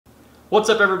What's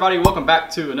up, everybody? Welcome back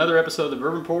to another episode of the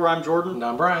Bourbon Pour. I'm Jordan. And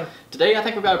I'm Brian. Today I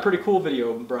think we've got a pretty cool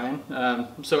video, Brian.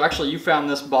 So actually you found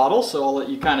this bottle, so I'll let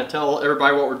you kind of tell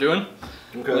everybody what we're doing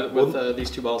with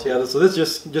these two bottles. Yeah, so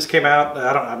this just came out,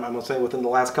 I'm going to say within the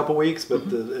last couple weeks, but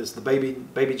it's the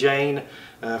Baby Jane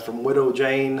from Widow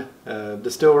Jane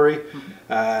Distillery.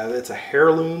 It's a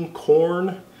heirloom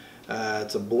corn.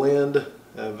 It's a blend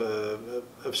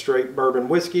of straight bourbon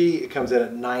whiskey. It comes in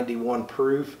at 91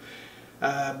 proof.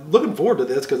 Looking forward to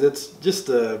this because it's just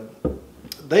the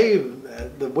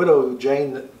Widow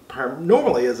Jane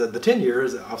normally is the 10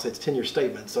 years. Obviously, it's a 10-year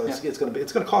statement, so it's going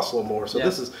to cost a little more. So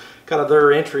this is kind of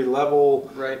their entry level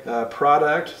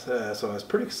product. So I was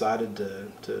pretty excited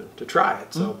to try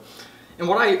it. So. And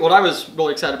what I was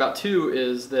really excited about too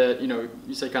is that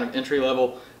you say kind of entry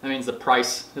level. That means the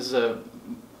price is a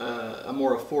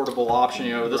more affordable option.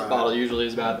 This bottle usually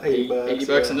is about $80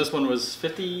 bucks, and this one was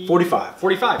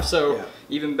 45. So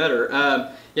even better.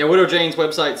 Widow Jane's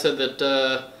website said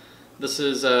that this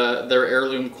is their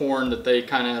heirloom corn that they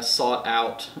kind of sought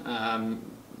out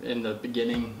in the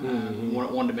beginning.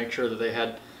 Wanted to make sure that they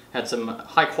had some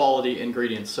high quality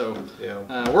ingredients. So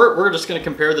we're just going to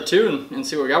compare the two and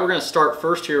see what we got. We're going to start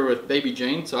first here with Baby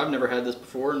Jane. So I've never had this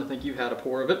before, and I think you've had a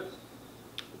pour of it.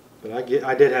 But I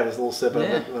did have a little sip of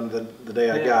it on the day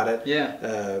I got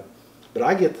it. But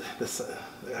I get this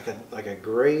like a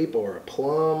grape or a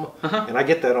plum, and I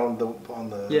get that on the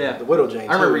Widow Jane.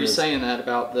 I remember you saying that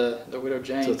about the Widow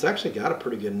Jane. So it's actually got a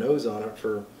pretty good nose on it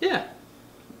for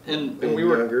And we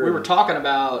were talking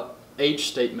about age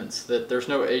statements, that there's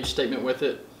no age statement with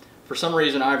it. For some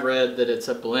reason, I've read that it's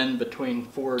a blend between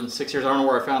 4 and 6 years. I don't know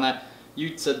where I found that.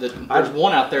 You said that there's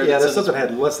one out there. That something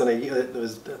had less than a year. It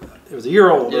was a year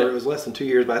old, or it was less than 2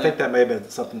 years. But I think that may have been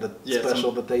something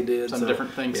special that they did. Some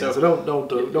different thing. So don't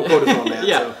quote us on that.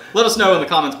 So. Let us know in the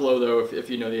comments below, though, if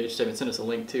you know the age statement. Send us a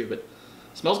link too. But it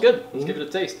smells good. Let's give it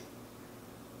a taste.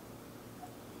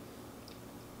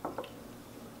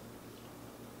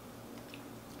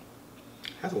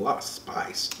 Has a lot of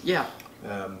spice. Yeah.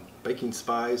 Baking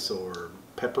spice or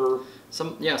pepper.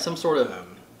 Some sort of.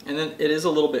 And then it is a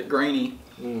little bit grainy.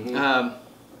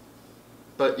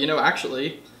 But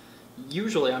actually,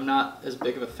 usually I'm not as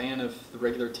big of a fan of the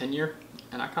regular 10-year,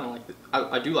 and I kind of like it.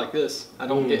 I do like this. I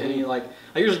don't get any I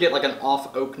usually get like an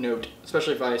off oak note,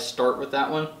 especially if I start with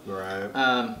that one.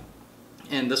 Right.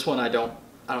 And this one I don't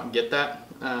get that.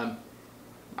 I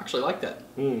actually like that.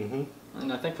 And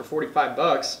I think for 45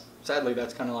 bucks, sadly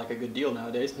that's kind of like a good deal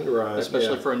nowadays. Right.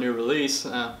 Especially for a new release.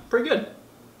 Pretty good.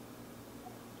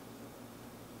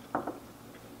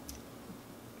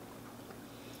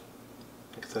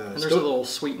 And there's a little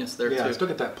sweetness there too. Yeah, I still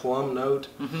get that plum note,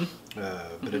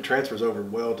 but it transfers over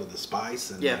well to the spice.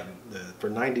 And for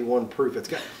 91 proof, it's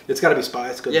got to be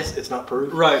spice because it's not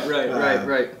proof.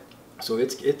 Right. So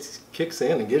it kicks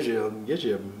in and gives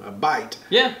you a bite.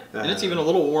 Yeah, and it's even a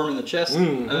little warm in the chest.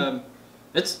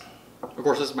 It's, of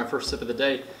course, this is my first sip of the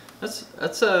day. That's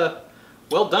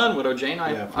well done, Widow Jane.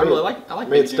 I really like. I like.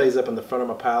 For me, it stays up in the front of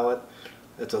my palate.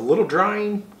 It's a little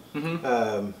drying.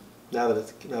 Now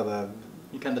that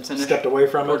you kind of stepped away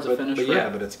from it,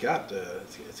 but it's got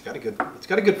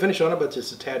a good finish on it, but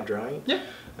just a tad drying.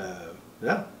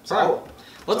 Solid.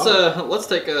 Let's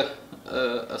take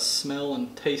a smell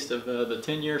and taste of the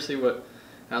 10-year. See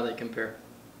how they compare.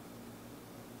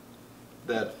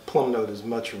 That plum note is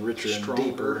much richer and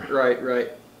deeper.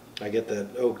 Right. I get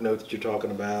that oak note that you're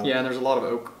talking about. Yeah, and there's a lot of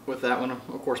oak with that one.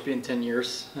 Of course, being 10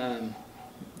 years.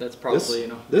 That's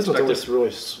probably this one's always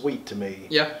really sweet to me.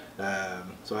 Yeah.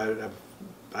 So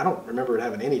I don't remember it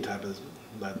having any type of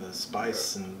the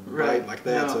spice and bite like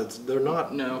that. No. So they're not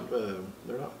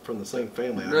from the same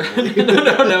family. I don't believe.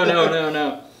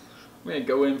 No. I'm gonna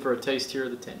go in for a taste here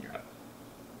of the 10-year.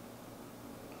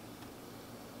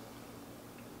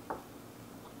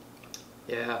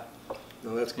 Yeah.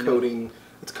 No, that's coating.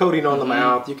 It's coating on the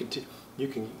mouth. You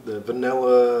can the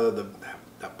vanilla,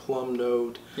 that plum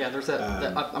note. Yeah, there's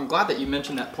that. I'm glad that you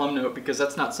mentioned that plum note because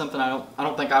that's not something I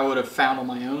don't think I would have found on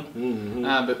my own.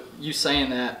 But you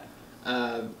saying that,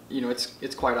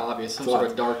 it's quite obvious. Some sort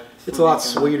of dark. It's a lot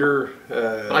sweeter.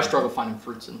 But I struggle finding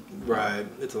fruits in. Right.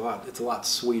 It's a lot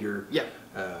sweeter. Yeah.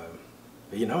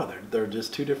 They're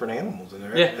just two different animals in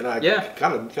there. Yeah. And I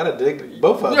kind of dig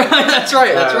both of them. That's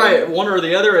right. One or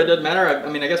the other, it doesn't matter. I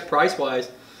mean, I guess price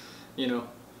wise,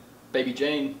 Baby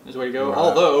Jane is the way to go. Right.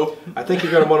 Although I think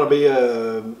you're going to want to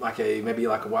be maybe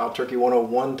like a Wild Turkey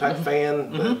 101 type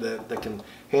fan that can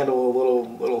handle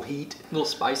a little heat, a little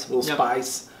spice,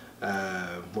 spice.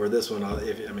 Where this one,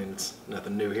 I mean, it's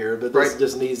nothing new here, but this is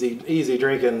just an easy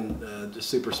drinking, just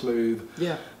super smooth.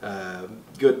 Yeah.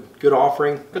 Good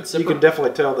offering. Good sipper. You can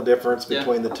definitely tell the difference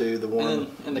between the two. The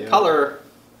one and the color,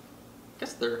 I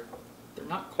guess they're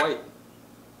not quite.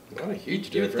 Not a huge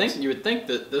difference. You would think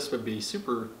that this would be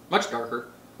much darker.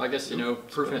 I guess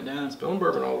proofing it down. Spilling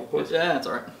bourbon all over the place. Yeah, that's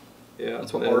all right. Yeah,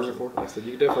 that's what bars are for. Like I said,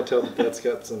 you can definitely tell that's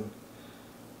got some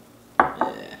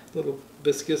little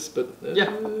viscous, but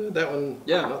that one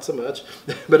not so much.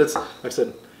 But it's like I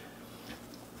said,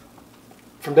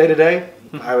 from day to day,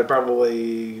 I would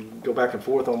probably go back and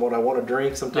forth on what I want to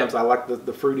drink. Sometimes I like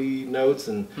the fruity notes,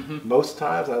 and most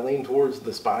times I lean towards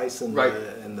the spice and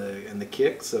the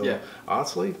kick. So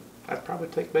honestly, I'd probably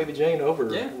take Baby Jane over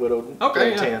Widow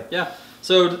Jane. Yeah.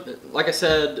 So, like I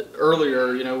said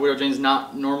earlier, Widow Jane's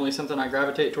not normally something I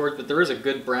gravitate towards, but there is a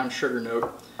good brown sugar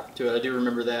note to it. I do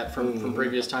remember that from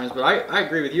previous times. But I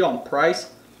agree with you on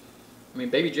price. I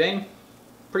mean, Baby Jane,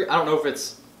 I don't know if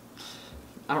it's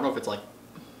like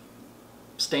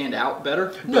stand out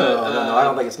better. No, I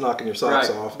don't think it's knocking your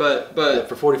socks off. But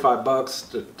for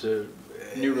 $45 to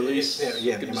new release,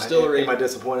 good distillery. Am I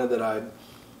disappointed that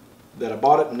I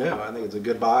bought it? No, I think it's a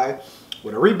good buy.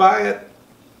 Would I rebuy it?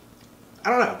 I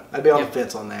don't know. I'd be on the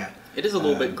fence on that. It is a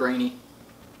little bit grainy,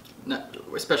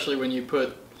 especially when you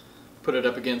put it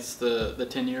up against the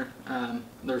 10-year.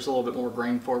 There's a little bit more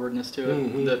grain forwardness to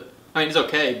it. It's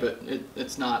okay, but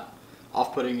it's not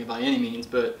off-putting by any means.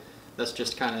 But that's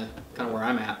just kind of where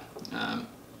I'm at.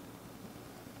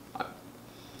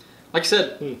 Like I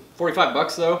said,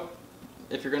 $45 though.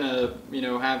 If you're gonna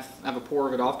have a pour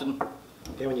of it often.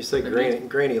 Yeah, when you say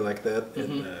grainy like that,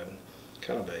 and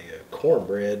kind of a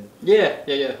cornbread.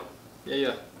 Yeah.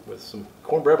 With some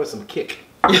cornbread with some kick.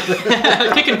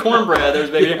 Kicking cornbread.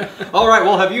 There's Baby Jane. All right.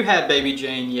 Well, have you had Baby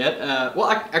Jane yet?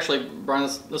 Actually, Brian,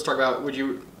 let's talk about.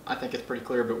 I think it's pretty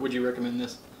clear, but would you recommend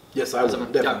this? Yes, I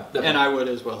would. Definitely. And I would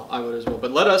as well.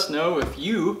 But let us know if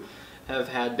you have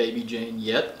had Baby Jane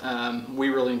yet. We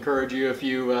really encourage you, if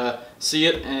you see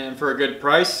it and for a good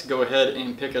price, go ahead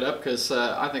and pick it up, because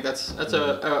I think that's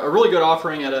a really good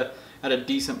offering at a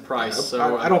decent price.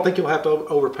 So I don't think you'll have to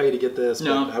overpay to get this.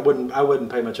 No, but I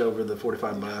wouldn't pay much over the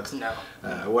 $45. No,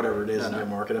 whatever it is in your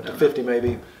market, up to $50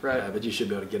 maybe. Right, but you should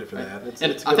be able to get it for that. It's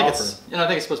I think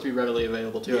it's supposed to be readily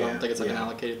available too. I don't think it's like an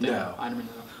allocated thing. No.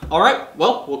 All right.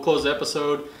 Well, we'll close the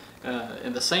episode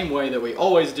in the same way that we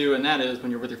always do, and that is when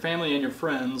you're with your family and your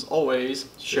friends, always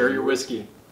share your whiskey.